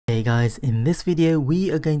Hey guys, in this video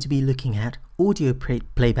we are going to be looking at audio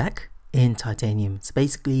playback in Titanium. So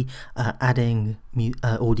basically adding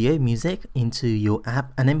audio music into your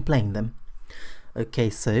app and then playing them.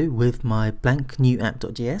 Okay, so with my blank new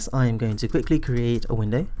app.js I am going to quickly create a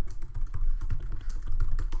window.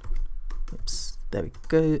 Oops, there we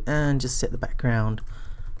go, and just set the background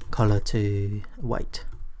color to white.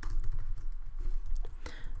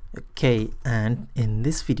 Okay, and in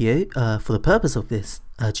this video, for the purpose of this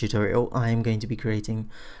tutorial, I am going to be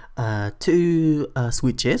creating two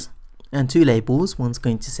switches and two labels. One's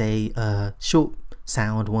going to say short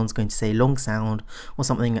sound, one's going to say long sound or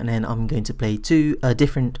something, and then I'm going to play two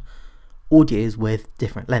different audios with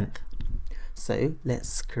different length. So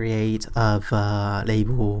let's create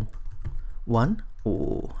label 1,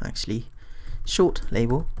 or actually short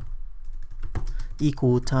label,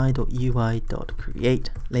 equal tie.ui.create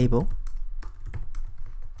label,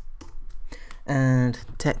 and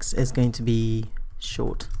text is going to be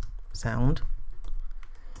short sound.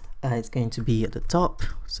 It's going to be at the top,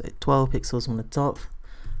 so 12 pixels on the top,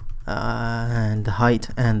 and the height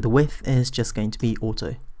and the width is just going to be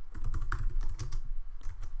auto.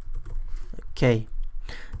 Okay,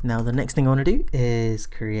 now the next thing I want to do is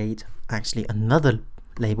create actually another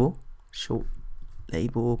label, short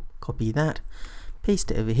label, copy that,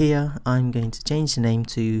 paste it over here. I'm going to change the name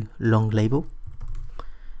to long label,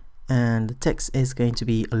 and the text is going to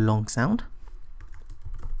be a long sound.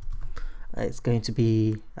 It's going to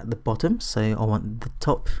be at the bottom, so I want the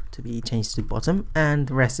top to be changed to bottom, and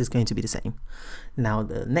the rest is going to be the same. Now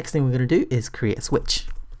the next thing we're going to do is create a switch,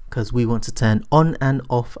 because we want to turn on and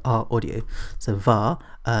off our audio. So var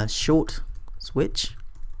short switch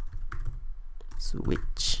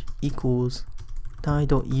equals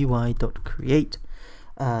tie.ui.create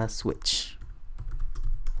switch,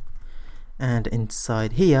 and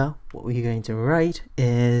inside here what we're going to write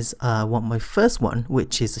is I want my first one,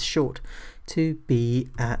 which is a short, to be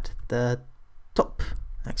at the top.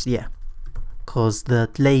 Actually, yeah, because the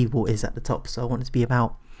label is at the top, so I want it to be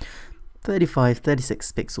about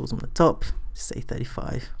 36 pixels on the top. Say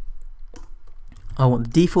 35. I want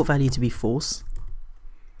the default value to be false,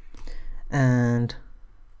 and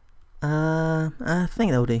I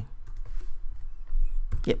think that'll do.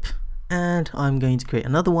 Yep, and I'm going to create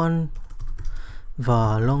another one,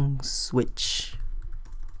 var long switch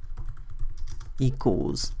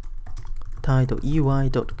equals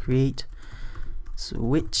tie.ui.create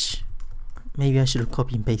switch. Maybe I should have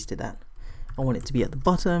copy and pasted that. I want it to be at the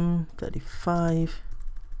bottom, 35,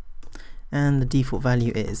 and the default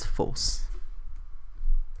value is false.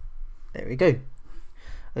 There we go.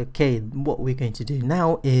 Okay, what we're going to do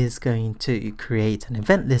now is going to create an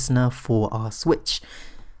event listener for our switch.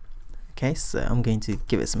 Okay, so I'm going to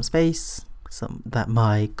give it some space, that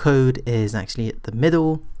my code is actually at the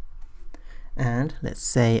middle, and let's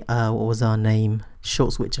say what was our name,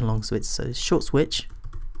 short switch and long switch. So short switch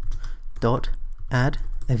dot add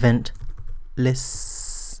event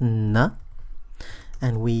listener,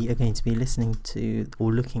 and we are going to be listening to,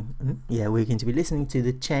 or looking, we're going to be listening to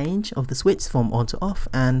the change of the switch from on to off.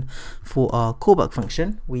 And for our callback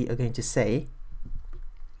function we are going to say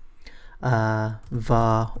var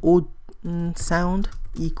sound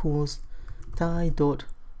equals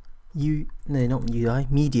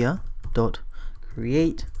media dot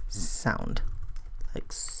create sound,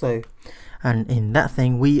 like so. And in that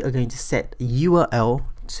thing we are going to set a URL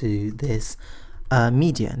to this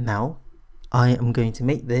media. Now I am going to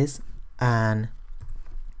make this an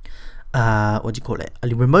a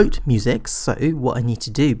remote music. So what I need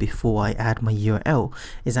to do before I add my URL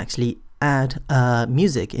is actually add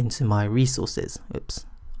music into my resources. Oops,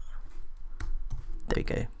 there we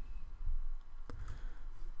go.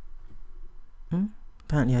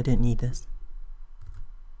 Apparently I don't need this.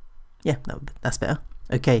 Yeah, that's better.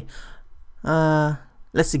 Okay,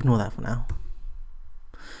 let's ignore that for now.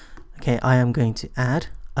 Okay, I am going to add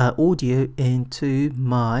audio into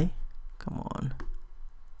my,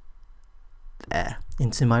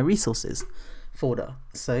 into my resources folder.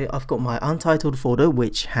 So I've got my untitled folder,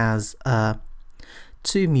 which has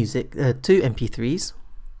two MP3s.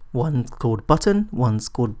 One's called button, one's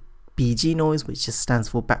called BG noise, which just stands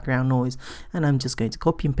for background noise, and I'm just going to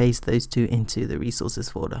copy and paste those two into the resources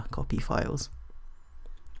folder, copy files.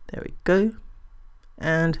 There we go,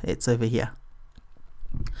 and it's over here.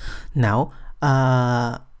 Now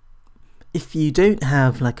if you don't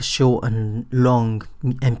have like a short and long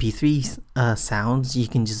MP3 sounds, you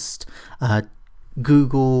can just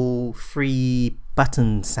Google free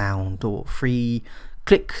button sound or free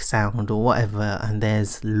click sound or whatever, and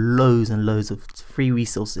there's loads and loads of free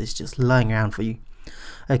resources just lying around for you.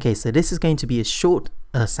 Okay, so this is going to be a short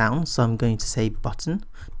a sound, so I'm going to say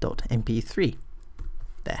button.mp3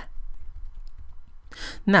 there.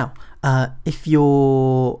 Now if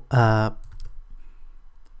your what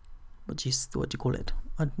do you call it,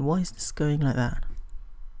 why is this going like that?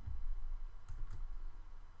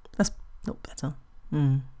 That's not better.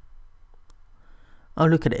 I'll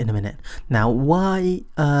look at it in a minute. Now why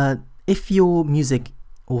if your music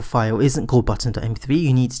or file isn't called button.mp3,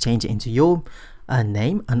 you need to change it into your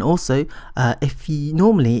name. And also if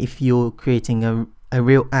you're creating a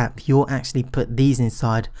real app, you'll actually put these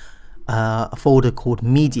inside a folder called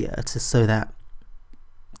media, so that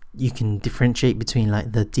you can differentiate between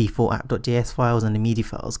like the default app.js files and the media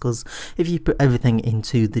files, because if you put everything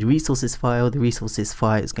into the resources file, the resources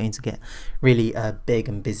file is going to get really big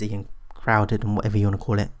and busy and crowded and whatever you want to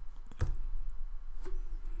call it.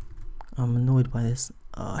 I'm annoyed by this.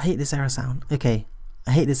 Oh, I hate this error sound. Okay,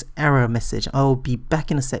 I hate this error message. I'll be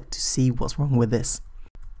back in a sec to see what's wrong with this.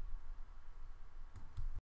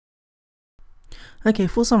 Okay,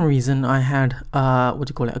 for some reason I had a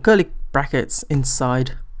curly brackets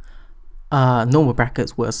inside normal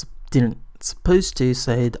brackets didn't supposed to,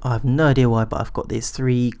 so I have no idea why, but I've got these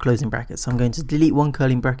 3 closing brackets, so I'm going to delete 1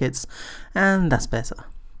 curling brackets, and that's better.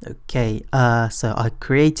 Okay, so I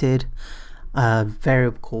created a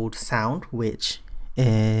variable called sound, which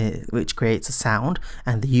creates a sound,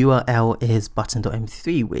 and the URL is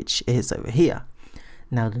button.mp3, which is over here.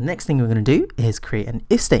 Now the next thing we're going to do is create an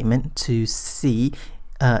if statement to see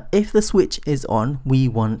if the switch is on, we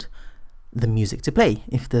want the music to play.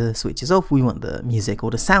 If the switch is off, we want the music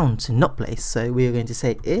or the sound to not play. So we are going to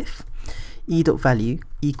say if e.value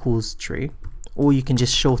equals true, or you can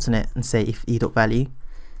just shorten it and say if e.value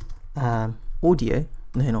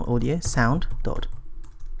sound dot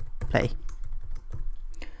play.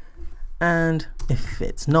 And if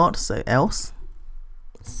it's not, so else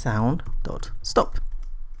sound dot stop.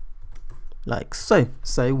 Like so.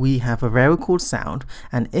 So we have a variable called sound,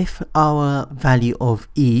 and if our value of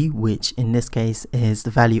e, which in this case is the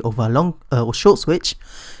value of our long or short switch,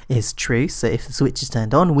 is true, so if the switch is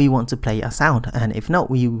turned on, we want to play a sound, and if not,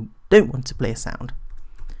 we don't want to play a sound.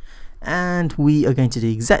 And we are going to do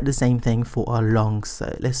exactly the same thing for our long.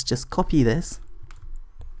 So let's just copy this,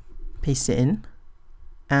 paste it in,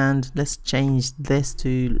 and let's change this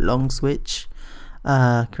to long switch,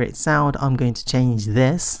 create sound. I'm going to change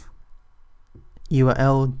this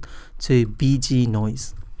URL to bg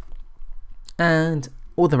noise, and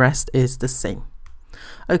all the rest is the same.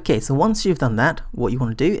 Okay, so once you've done that, what you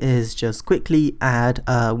want to do is just quickly add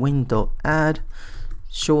win.add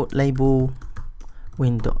short label,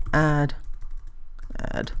 win.add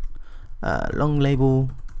add long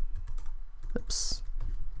label, oops,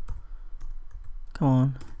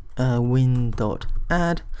 come on,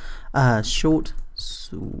 win.add short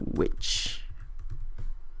switch.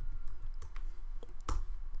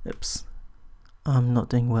 Oops, I'm not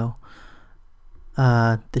doing well.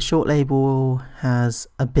 The short label has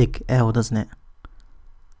a big L, doesn't it?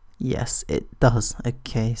 Yes, it does.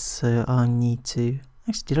 Okay, so I need to...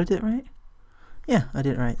 Actually, did I do it right? Yeah, I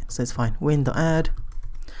did it right, so it's fine. Win.add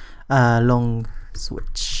long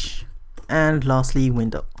switch. And lastly,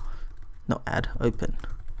 not add, open.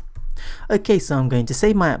 Okay, so I'm going to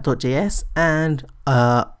save my app.js and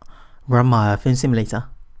run my iPhone simulator.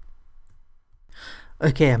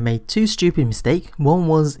 Okay, I made 2 stupid mistakes. One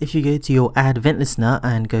was if you go to your add event listener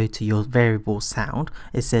and go to your variable sound,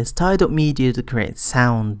 it says tie.media to create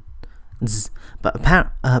sounds, but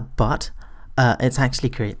it's actually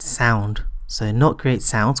create sound. So not create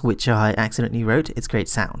sounds, which I accidentally wrote, it's create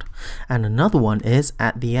sound. And another one is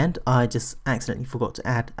at the end, I just accidentally forgot to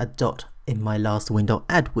add a dot in my last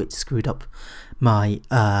win.add, which screwed up my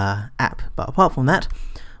app. But apart from that,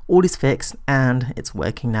 all is fixed and it's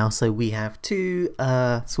working now. So we have 2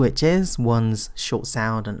 switches, one's short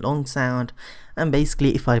sound and long sound, and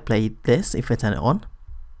basically if I play this, if I turn it on,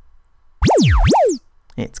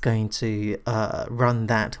 it's going to run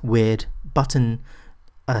that weird button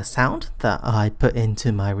sound that I put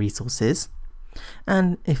into my resources.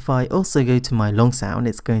 And if I also go to my long sound,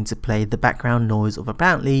 it's going to play the background noise of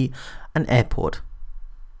apparently an airport.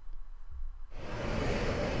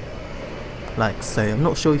 Like so. I'm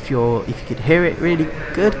not sure if you could hear it really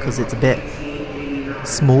good because it's a bit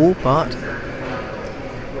small, but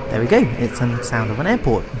there we go, it's a sound of an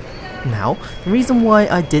airport. Now the reason why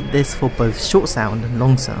I did this for both short sound and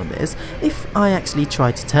long sound is if I actually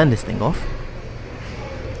try to turn this thing off,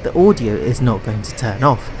 the audio is not going to turn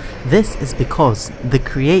off. This is because the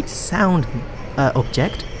create sound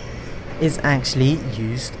object is actually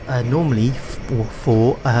used normally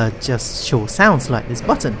for just short sounds like this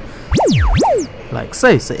button. Like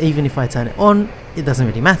so. So even if I turn it on, it doesn't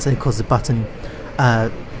really matter because the button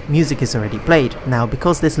music is already played. Now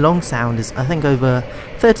because this long sound is I think over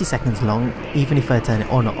 30 seconds long, even if I turn it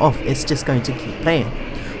on or off, it's just going to keep playing.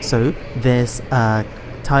 So this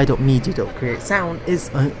tie.media.create sound is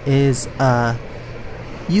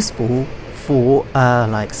useful for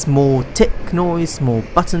like small tick noise, small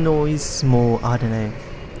button noise, small, I don't know,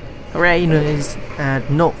 array noise, and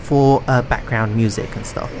not for background music and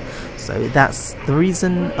stuff. So that's the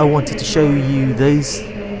reason I wanted to show you those,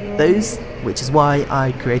 which is why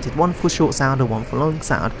I created one for short sound and one for long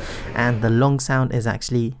sound. And the long sound is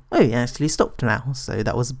actually, oh, it actually stopped now, so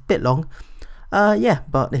that was a bit long. Yeah,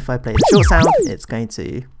 but if I play the short sound, it's going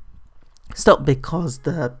to stop because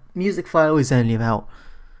the music file is only about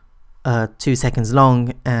 2 seconds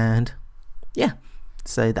long, and yeah,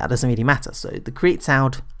 so that doesn't really matter. So the create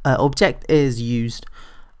sound object is used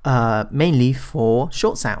mainly for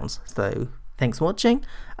short sounds. So thanks for watching.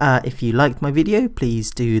 If you liked my video, please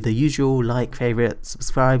do the usual like, favorite,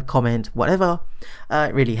 subscribe, comment, whatever.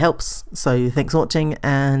 It really helps. So thanks for watching,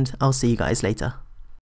 and I'll see you guys later.